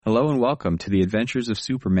Hello and welcome to the Adventures of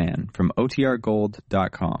Superman from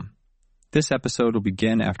OTRGold.com. This episode will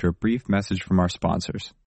begin after a brief message from our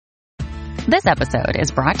sponsors. This episode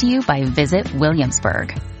is brought to you by Visit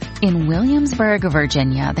Williamsburg. In Williamsburg,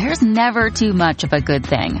 Virginia, there's never too much of a good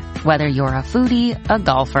thing. Whether you're a foodie, a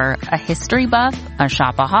golfer, a history buff, a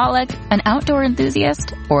shopaholic, an outdoor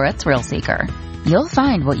enthusiast, or a thrill seeker, you'll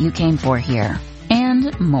find what you came for here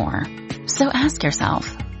and more. So ask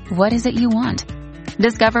yourself, what is it you want?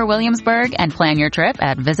 Discover Williamsburg and plan your trip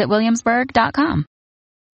at visitwilliamsburg.com.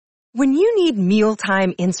 When you need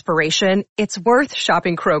mealtime inspiration, it's worth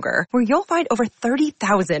shopping Kroger, where you'll find over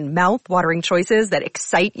 30,000 mouth-watering choices that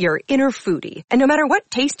excite your inner foodie. And no matter what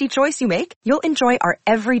tasty choice you make, you'll enjoy our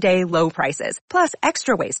everyday low prices, plus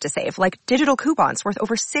extra ways to save, like digital coupons worth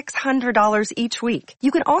over $600 each week.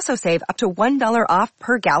 You can also save up to $1 off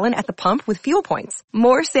per gallon at the pump with fuel points.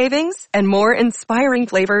 More savings and more inspiring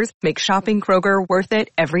flavors make shopping Kroger worth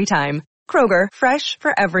it every time. Kroger, fresh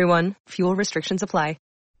for everyone. Fuel restrictions apply.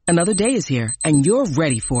 Another day is here, and you're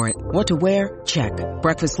ready for it. What to wear? Check.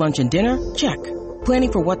 Breakfast, lunch, and dinner? Check.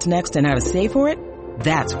 Planning for what's next and how to save for it?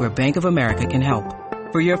 That's where Bank of America can help.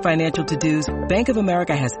 For your financial to-dos, Bank of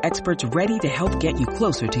America has experts ready to help get you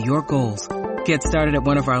closer to your goals. Get started at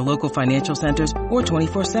one of our local financial centers or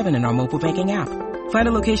 24/7 in our mobile banking app. Find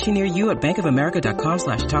a location near you at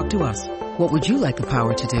bankofamerica.com/talktous. What would you like the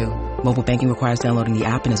power to do? Mobile banking requires downloading the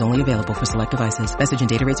app and is only available for select devices. Message and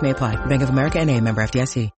data rates may apply. Bank of America N.A., member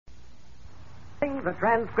FDIC. The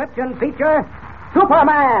transcription feature,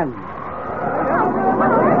 Superman!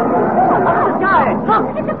 Guys, look!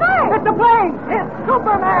 It's a bird! It's a plane! It's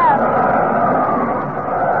Superman!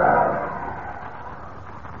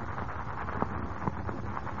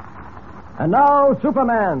 And now,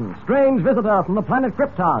 Superman, strange visitor from the planet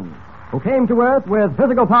Krypton, who came to Earth with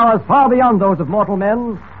physical powers far beyond those of mortal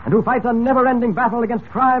men, and who fights a never-ending battle against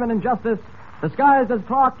crime and injustice, disguised as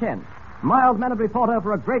Clark Kent, mild-mannered reporter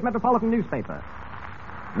for a great metropolitan newspaper.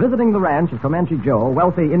 Visiting the ranch of Comanche Joe,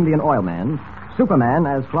 wealthy Indian oil man, Superman,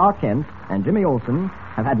 as Clark Kent, and Jimmy Olsen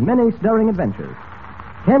have had many stirring adventures.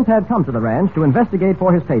 Kent had come to the ranch to investigate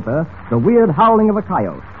for his paper the weird howling of a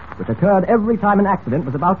coyote, which occurred every time an accident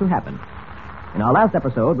was about to happen. In our last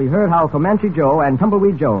episode, we heard how Comanche Joe and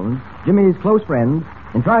Tumbleweed Jones, Jimmy's close friends,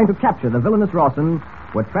 in trying to capture the villainous Rawson,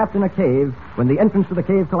 were trapped in a cave when the entrance to the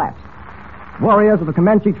cave collapsed. Warriors of the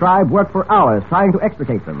Comanche tribe worked for hours trying to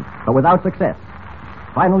extricate them, but without success.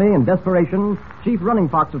 Finally, in desperation, Chief Running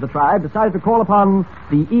Fox of the tribe decided to call upon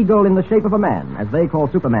the eagle in the shape of a man, as they call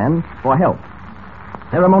Superman, for help.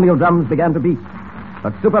 Ceremonial drums began to beat,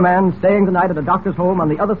 but Superman, staying the night at a doctor's home on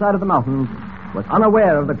the other side of the mountains, was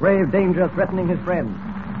unaware of the grave danger threatening his friends.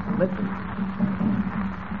 Listen.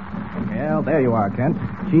 Well, there you are, Kent.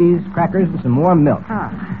 Cheese, crackers, and some warm milk.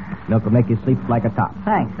 Milk will make you sleep like a top.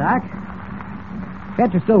 Thanks, Doc.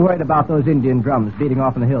 Kent, you're still worried about those Indian drums beating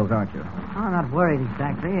off in the hills, aren't you? Oh, I'm not worried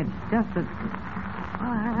exactly. It's just that... Well,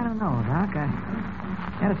 I don't know, Doc. I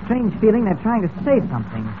got a strange feeling they're trying to say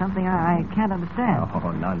something I can't understand.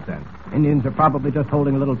 Oh, nonsense. Indians are probably just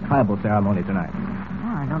holding a little tribal ceremony tonight.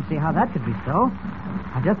 Well, I don't see how that could be so.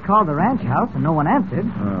 I just called the ranch house and no one answered.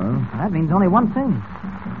 Well, that means only one thing.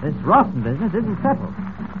 This Rawson business isn't settled.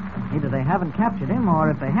 Either they haven't captured him, or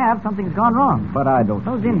if they have, something's gone wrong. But I don't...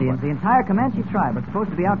 Those Indians, the entire Comanche tribe, are supposed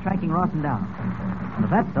to be out tracking Rawson down. And if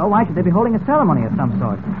that's so, why should they be holding a ceremony of some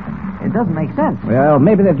sort? It doesn't make sense. Well,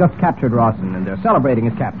 maybe they've just captured Rawson, and they're celebrating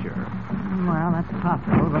his capture. Well, that's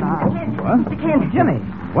possible, but What? Mr. Kent. Jimmy!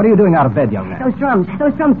 What are you doing out of bed, young man? Those drums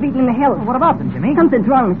beating in the hills. What about them, Jimmy? Something's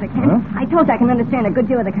wrong, Mr. Kent. Huh? I told you I can understand a good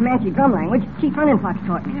deal of the Comanche drum language. Chief Running Fox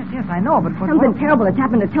taught me. Yes, I know, but... Something terrible has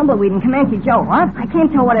happened to Tumbleweed and Comanche Joe. What? I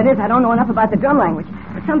can't tell what it is. I don't know enough about the drum language.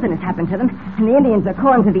 But something has happened to them, and the Indians are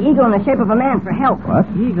calling to the eagle in the shape of a man for help. What?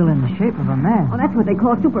 Eagle in the shape of a man. Well, that's what they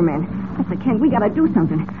call Superman. Mr. Kent, we gotta do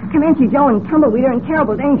something. Comanche Joe and Tumbleweed are in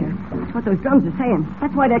terrible danger. That's what those drums are saying.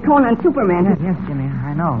 That's why they're calling on Superman. Yes, Jimmy,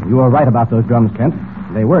 I know. You were right about those drums, Kent.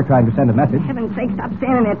 They were trying to send a message. For heaven's sake, stop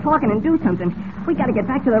standing there talking and do something. We gotta get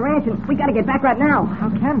back to the ranch, and we gotta get back right now. How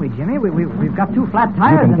can we, Jimmy? We've got two flat You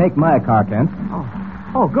tires. can take my car, Kent.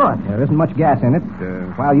 Oh, good. There isn't much gas in it.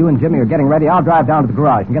 While you and Jimmy are getting ready, I'll drive down to the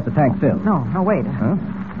garage and get the tank filled. No, wait. Huh?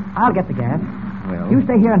 I'll get the gas. Well... You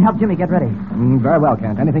stay here and help Jimmy get ready. Very well,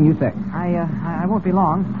 Kent. Anything you say. I won't be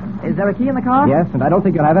long. Is there a key in the car? Yes, and I don't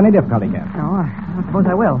think you'll have any difficulty, Kent. No, I suppose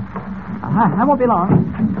I will. I won't be long.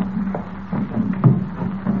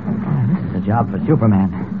 This is a job for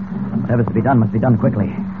Superman. Whatever's to be done must be done quickly.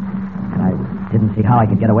 And I didn't see how I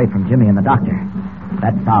could get away from Jimmy and the doctor.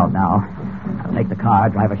 That's solved now. I'll take the car,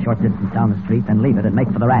 drive a short distance down the street, then leave it and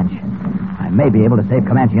make for the ranch. I may be able to save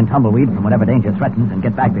Comanche and Tumbleweed from whatever danger threatens and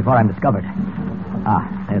get back before I'm discovered.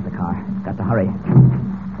 Ah, there's the car. Got to hurry.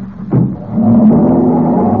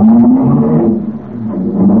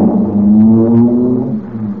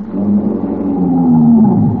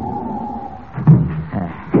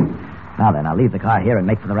 Now then, I'll leave the car here and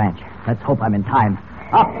make for the ranch. Let's hope I'm in time.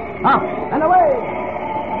 Up, and away!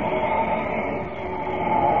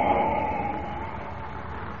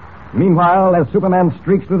 Meanwhile, as Superman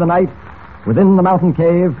streaks through the night, within the mountain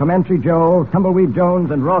cave, Comanche Joe, Tumbleweed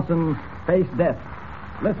Jones, and Rawson face death.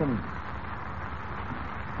 Listen.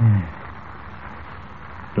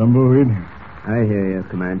 Tumbleweed? I hear you,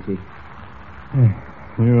 Comanche.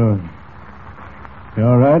 You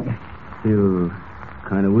all right? Feel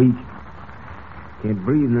kind of weak. Can't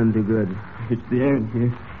breathe none too good. It's the air in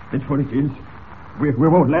here. That's what it is. We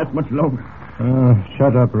won't last much longer.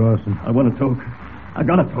 Shut up, Rawson. I want to talk. I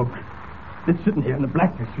gotta talk. Just sitting here in the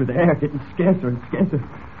blackness with the air getting scarcer and scarcer.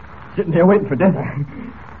 Sitting here waiting for death.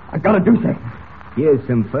 I gotta do something. Here's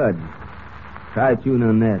some fudge. Try chewing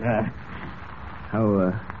on that.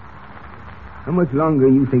 How much longer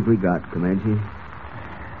you think we got, Comanche?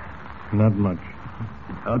 Not much.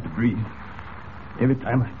 It's hard to breathe. Every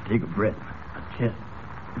time I take a breath, my chest,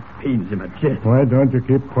 it pains in my chest. Why don't you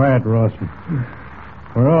keep quiet, Rawson?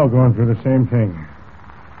 We're all going through the same thing.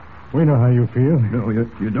 We know how you feel. No,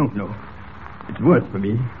 you don't know. It's worse for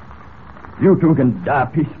me. You two can die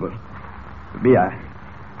peaceful. For me,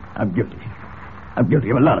 I'm guilty. I'm guilty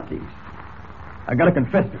of a lot of things. I gotta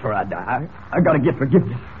confess before I die. I gotta get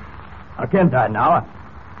forgiveness. I can't die now.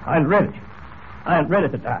 I ain't ready. I ain't ready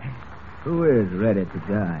to die. Who is ready to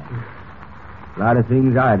die? A lot of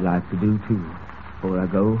things I'd like to do, too, before I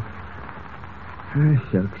go.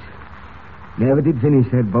 Shucks. Never did finish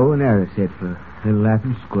that bow and arrow set for a little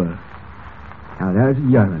laughing squirrel. Now, there's a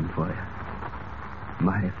yearling for you.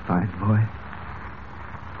 Mighty fine boy.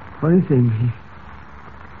 Funny thing,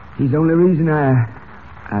 he's the only reason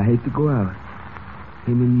I hate to go out.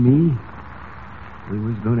 Him and me, we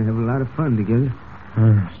was going to have a lot of fun together.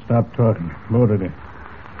 Stop talking, both of you.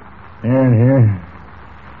 Air in here,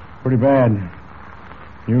 pretty bad.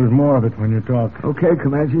 Use more of it when you talk. Okay,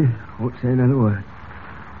 Comanche. Won't say another word.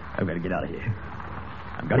 I've got to get out of here.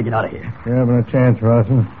 I've got to get out of here. You haven't a chance,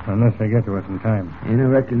 Rawson, unless they get to us in time. And I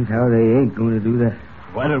reckons how they ain't going to do that.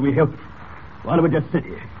 Why don't we help? Why don't we just sit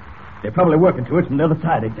here? They're probably working to us from the other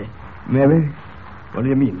side, ain't they? Maybe. What do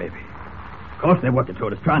you mean, maybe? Of course they're working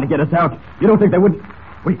toward us, trying to get us out. You don't think they wouldn't?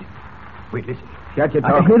 Wait, listen. Shut your I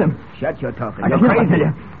talking. can hear them. Shut your talking. You're crazy.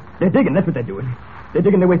 They're digging, that's what they're doing. They're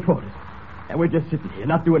digging their way toward us. And we're just sitting here,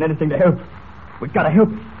 not doing anything to help. We've got to help.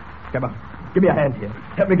 Come on, give me a hand here.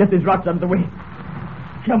 Help me get these rocks out of the way.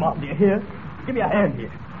 Come on, do you hear? Give me a hand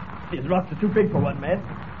here. These rocks are too big for one man.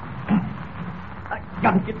 I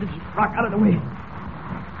got to get this rock out of the way.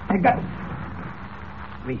 I got to...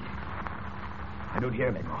 Wait. I don't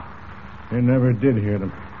hear them anymore. You never did hear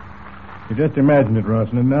them. You just imagined it,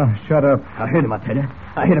 Rawson, and now shut up. I heard them, I tell you.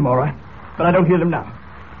 I heard them all right. But I don't hear them now.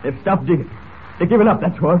 They've stopped digging. They've given up,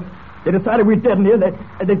 that's what. They decided we're dead in here,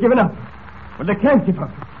 and they've given up. But they can't give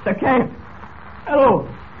up. They can't. Hello.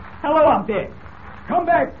 Hello out there. Come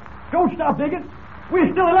back. Don't stop digging.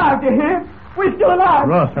 We're still alive, do you hear? We're still alive.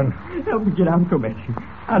 Rawson. Help me get out and come at you.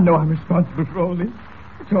 I know I'm responsible for all this.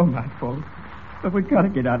 It's all my fault. But we've got to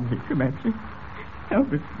get out of here, Comanche.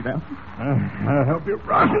 Help us get out. I'll help you,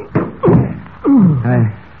 Rawson.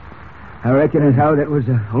 I reckon as how that was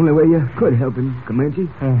the only way you could help him, Comanche.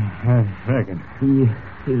 I reckon.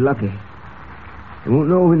 He's lucky. He won't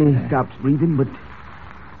know when he stops breathing, but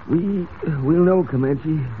we'll know,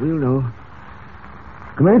 Comanche. We'll know.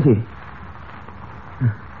 Comanche.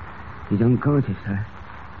 He's unconscious.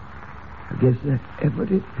 I guess that effort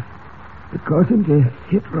that caused him to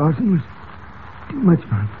hit Rawson was too much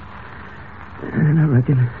for him. And I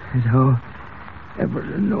reckon as how effort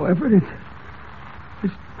and no effort,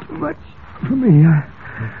 it's too much for me.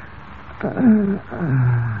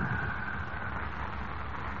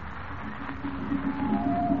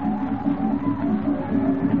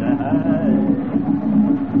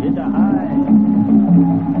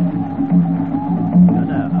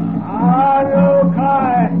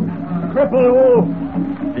 Cripple wolf.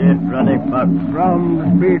 Dead running buck.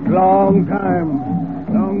 From speak long time.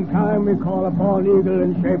 Long time we call upon eagle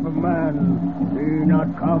in shape of man. He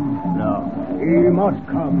not come. No. He must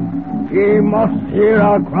come. He must hear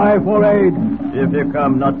our cry for aid. If he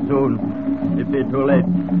come not soon, it be too late.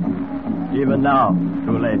 Even now,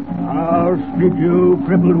 too late. I'll speak you,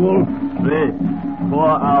 crippled wolf. 3,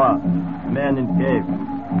 4 hours. Men in cave.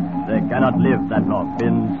 They cannot live that long,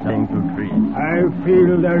 been staying through trees. I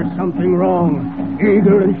feel there's something wrong.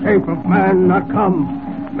 Eagle in shape of man not come.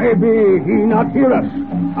 Maybe he not hear us.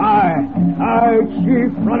 I,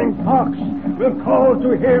 Chief Running Fox, will call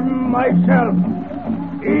to him myself.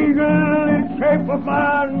 Eagle in shape of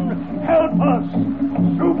man, help us.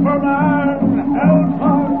 Superman, help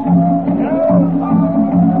us. Help us.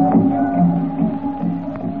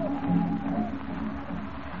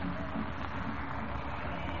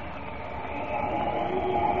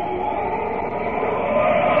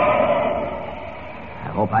 I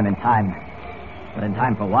hope I'm in time. But in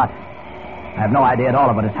time for what? I have no idea at all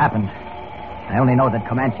of what has happened. I only know that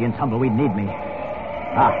Comanche and Tumbleweed need me.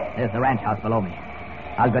 Ah, there's the ranch house below me.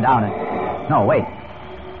 I'll go down and... No, wait.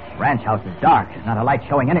 The ranch house is dark. There's not a light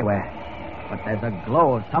showing anywhere. But there's a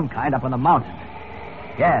glow of some kind up on the mountain.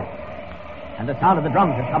 Yes. And the sound of the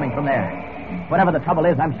drums is coming from there. Whatever the trouble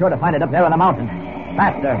is, I'm sure to find it up there on the mountain.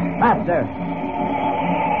 Faster, faster.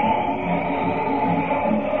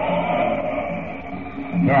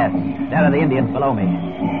 Yes, there are the Indians below me,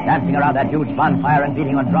 dancing around that huge bonfire and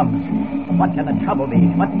beating on drums. What can the trouble be?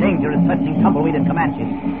 What danger is threatening Tumbleweed and Comanche?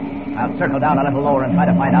 I'll circle down a little lower and try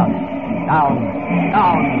to find out. Down,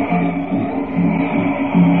 down.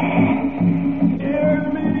 Hear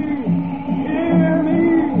me! Hear me!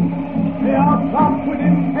 They are trapped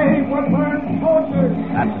within cave where burn torches.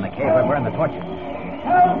 Trapped in the cave where burn the torches.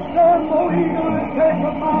 Help them, O Eagle in shape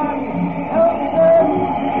of man! Help them!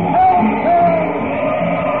 Help them!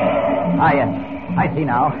 Ah, yes. I see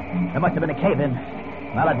now. There must have been a cave-in.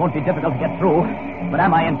 Well, it won't be difficult to get through. But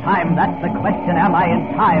am I in time? That's the question. Am I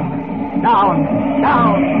in time? Down!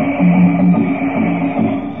 Down!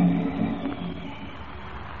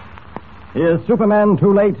 Is Superman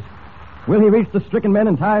too late? Will he reach the stricken men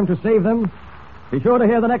in time to save them? Be sure to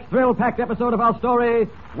hear the next thrill-packed episode of our story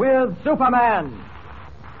with Superman.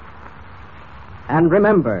 And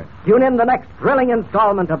remember, tune in the next thrilling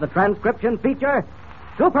installment of the transcription feature,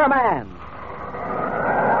 Superman.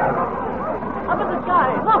 Up in the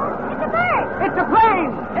sky, look! It's a bird! It's a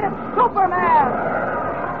plane! It's Superman!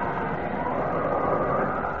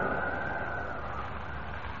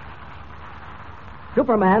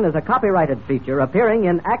 Superman is a copyrighted feature appearing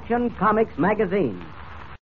in Action Comics magazine.